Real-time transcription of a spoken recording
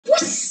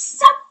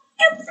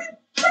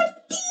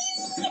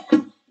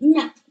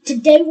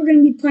today we're going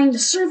to be playing the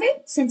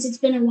survey since it's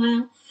been a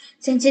while,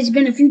 since it's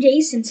been a few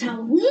days since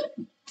Halloween.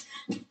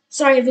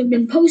 Sorry I haven't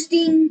been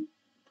posting.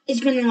 It's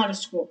been a lot of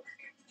schoolwork.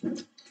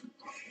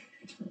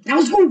 Now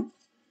let's go.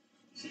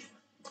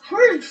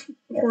 Heard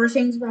horror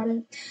things about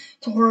it.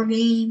 It's a horror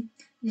game.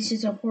 This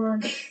is a horror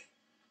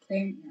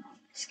game. No,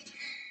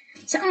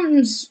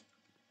 sounds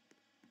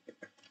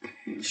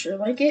sure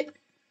like it.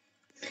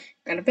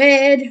 Got a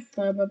bed.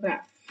 Blah blah blah.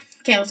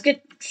 Okay, let's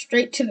get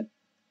straight to the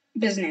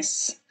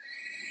business.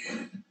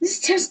 This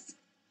test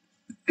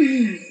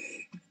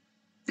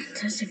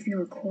test if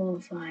you are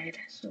qualified.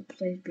 So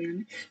please be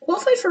on it.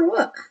 Qualified for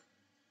what?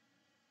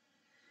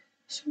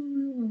 So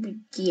we'll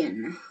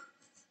begin.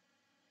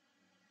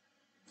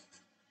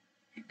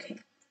 Okay.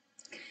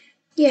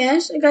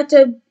 Yes, I got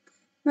to.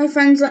 My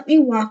friends let me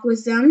walk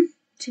with them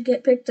to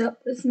get picked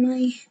up with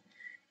by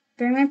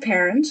my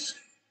parents.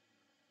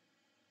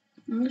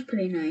 That was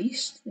pretty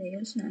nice. Today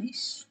was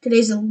nice.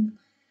 Today's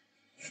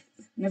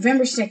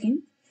November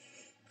 2nd.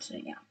 So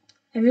yeah.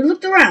 Have you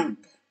looked around?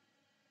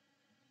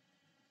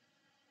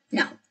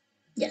 No.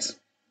 Yes.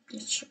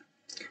 Yes, sure.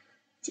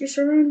 Your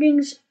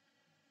surroundings.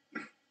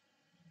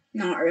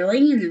 Not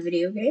really in the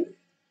video game.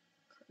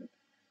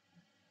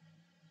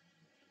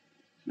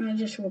 I'm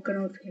just walking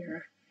over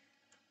here.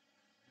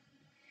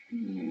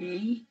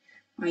 Okay.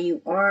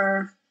 You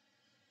are.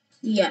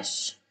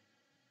 Yes.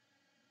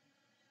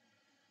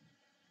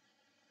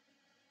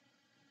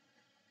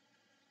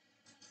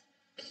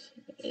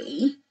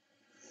 Okay.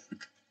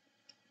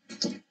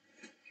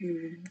 Do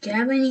you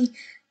have any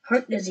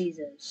heart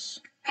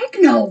diseases? Heck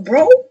no,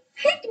 bro.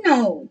 Heck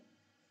no.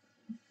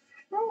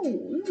 Bro,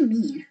 what do you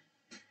mean?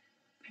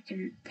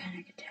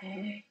 Panic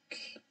attack.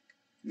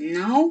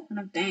 No, I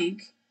don't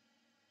think.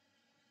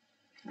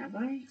 Have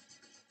I?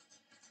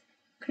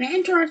 Can I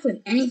interact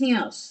with anything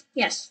else?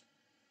 Yes.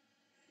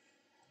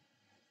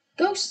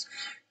 Ghosts.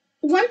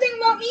 One thing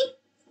about me.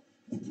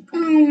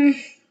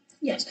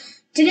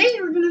 Yes. Today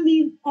we're going to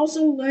be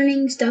also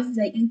learning stuff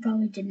that you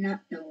probably did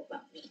not know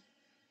about me.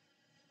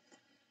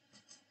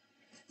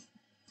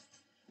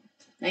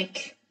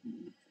 Like,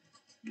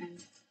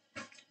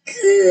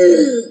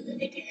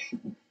 good.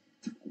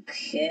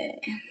 Okay.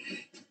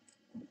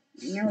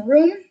 In your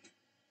room.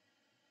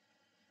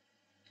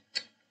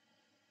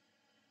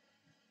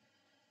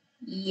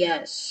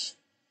 Yes.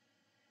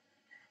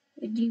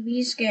 Would you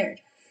be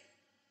scared?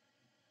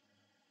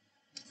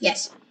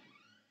 Yes.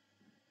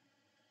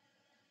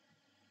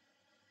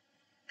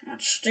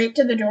 Not straight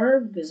to the door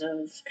because I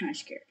was kind of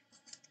scared.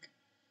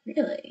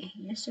 Really?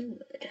 Yes, I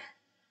would.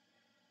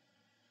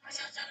 I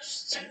thought that was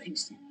something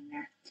standing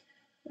there.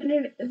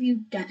 Wondered if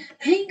you died.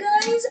 Hey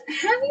guys,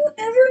 have you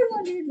ever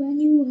wondered when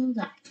you will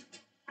die?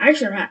 I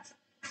sure have.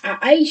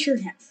 I sure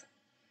have.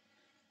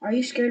 Are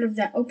you scared of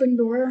that open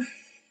door?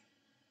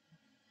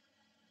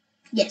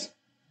 Yes.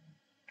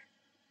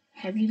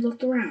 Have you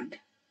looked around?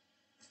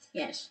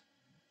 Yes.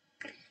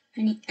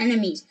 Any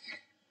enemies?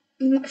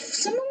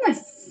 Some of my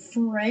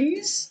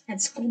friends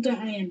at school don't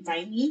really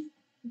invite me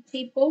with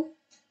people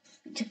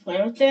to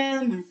play with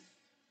them or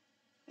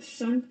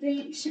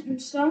something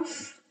and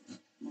stuff.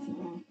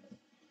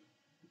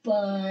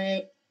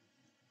 But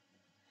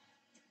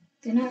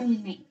they're not really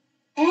my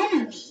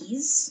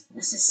enemies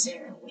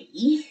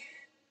necessarily.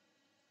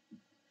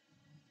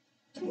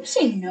 I'm gonna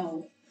say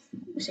no.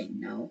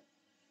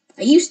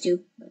 I used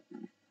to, but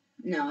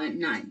no, I'm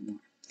not anymore.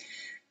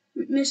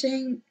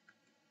 Missing.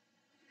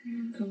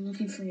 I'm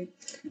looking for you.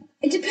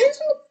 It depends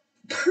on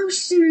the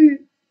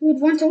person who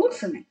would want to look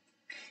for me.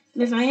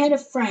 If I had a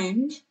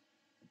friend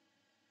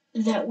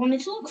that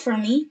wanted to look for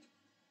me,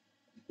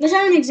 let's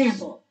have an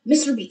example.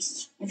 Mr.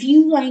 Beast. If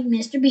you like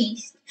Mr.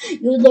 Beast,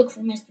 you would look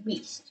for Mr.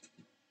 Beast.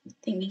 I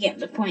think you get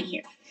the point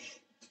here.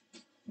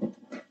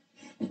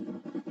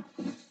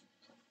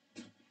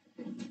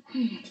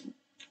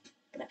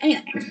 But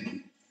anyway,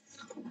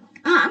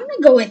 I'm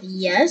gonna go with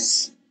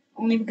yes,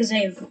 only because I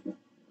have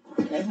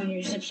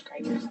 500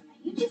 subscribers on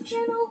my YouTube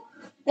channel.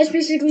 That's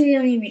basically the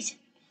only reason.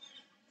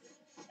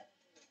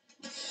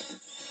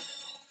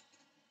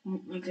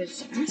 Like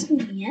this, asking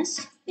me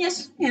yes,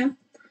 yes, yeah.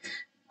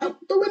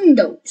 Out the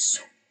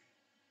windows.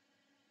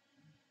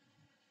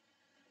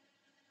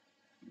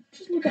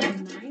 Just look at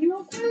mine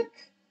real quick.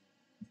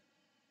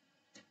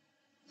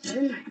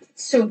 Never mind.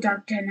 It's so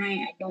dark tonight.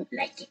 I don't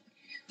like it.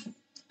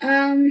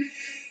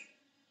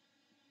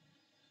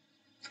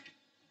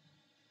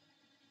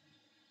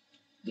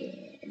 Yeah,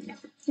 no.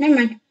 Never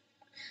mind.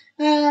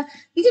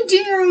 You can do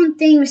your own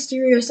thing,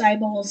 Mysterious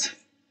Eyeballs.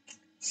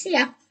 See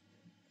ya.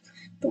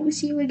 Don't want to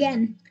see you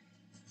again.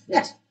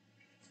 Yes.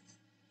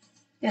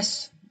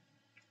 Yes.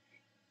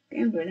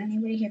 I'm good.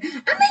 Anybody here?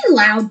 I'm a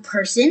loud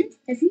person.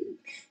 If you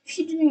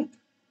didn't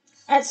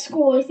at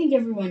school, I think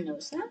everyone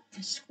knows that.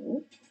 At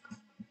school.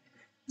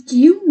 Do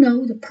you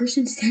know the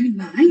person standing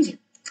behind you?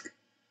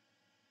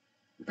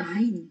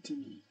 Behind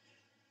me.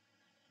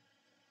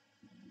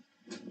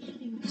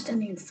 Anyone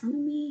standing in front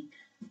of me?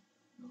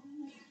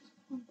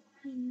 No.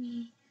 Behind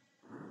me.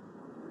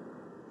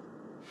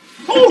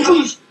 Oh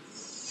gosh!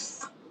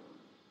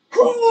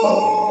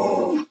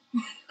 Oh!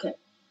 Okay.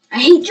 I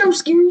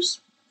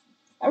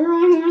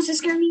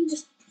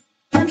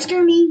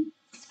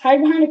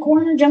hide behind a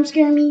corner, jump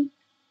scare me.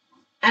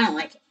 I don't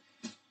like it.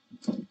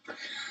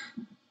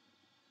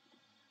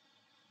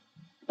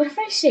 What if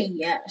I say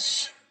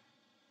yes?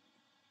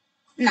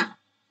 No.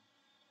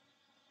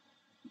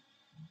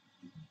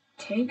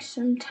 Take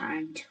some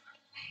time to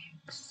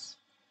relax.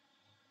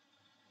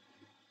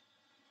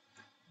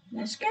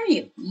 Let's scare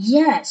you.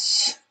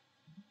 Yes.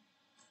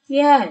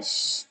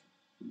 Yes.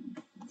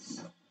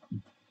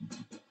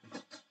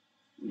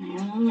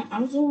 I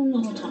was alone the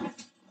whole time.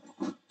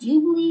 Do you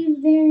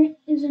believe there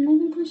is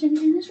another person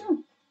in this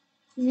room?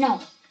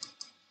 No.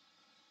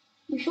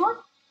 You sure?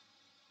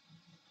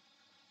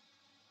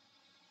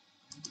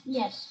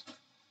 Yes.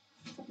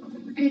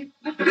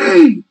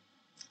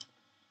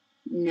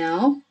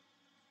 No.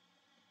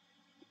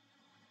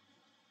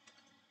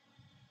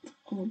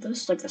 Oh,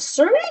 this is like a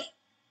survey?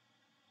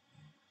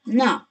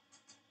 No.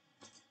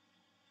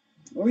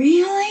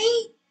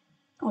 Really?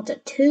 Oh, it's a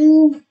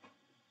 2.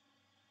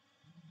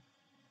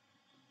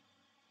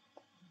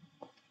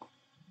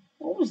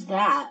 What was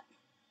that?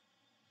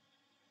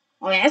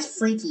 Oh, yeah, that's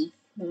freaky.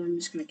 But I'm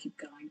just gonna keep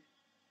going.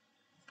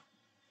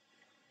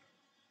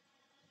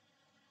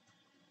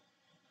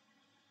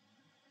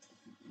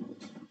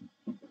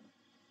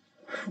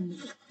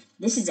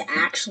 This is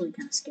actually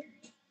kind of scary.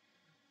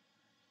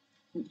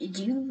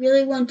 Do you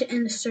really want to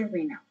end the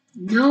survey now?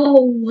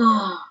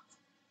 No.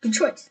 Good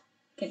choice.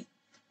 Okay,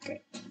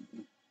 great.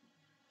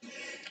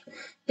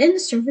 Then the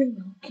survey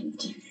will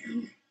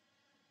continue.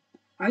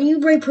 Are you a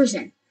brave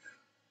person?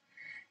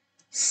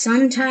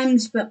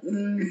 Sometimes, but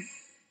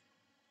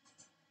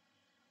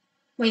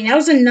wait, that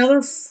was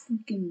another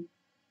freaking.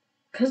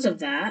 Because of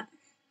that,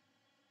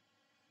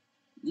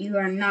 you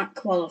are not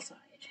qualified.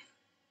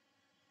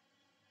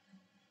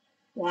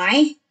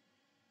 Why?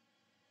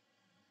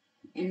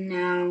 And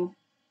now,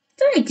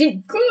 I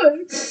did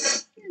good.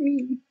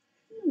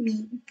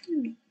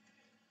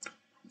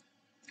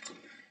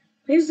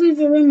 Please leave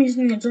the room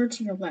using the door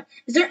to your left.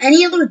 Is there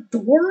any other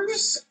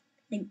doors?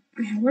 Like,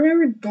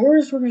 whatever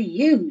doors would I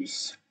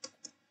use?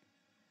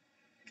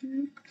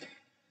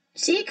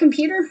 See,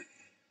 computer?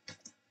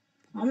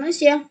 I'll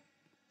miss you.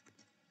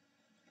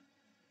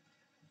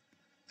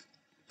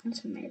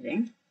 That's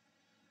amazing.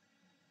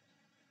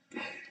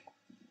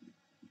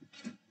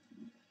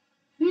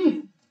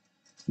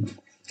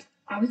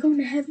 Are we going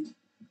to heaven?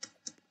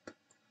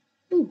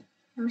 Ooh,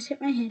 I almost hit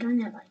my head on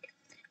that light.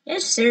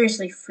 It's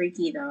seriously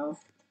freaky though.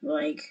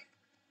 Like,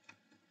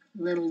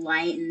 little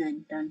light and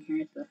then down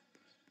here at the.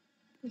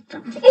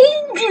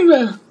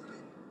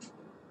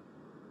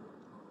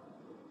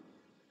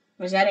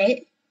 Was that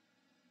it?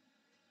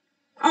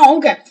 Oh,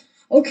 okay.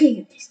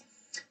 Okay, guys.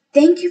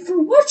 Thank you for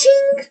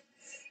watching.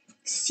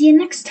 See you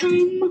next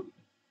time.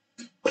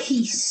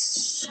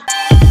 Peace.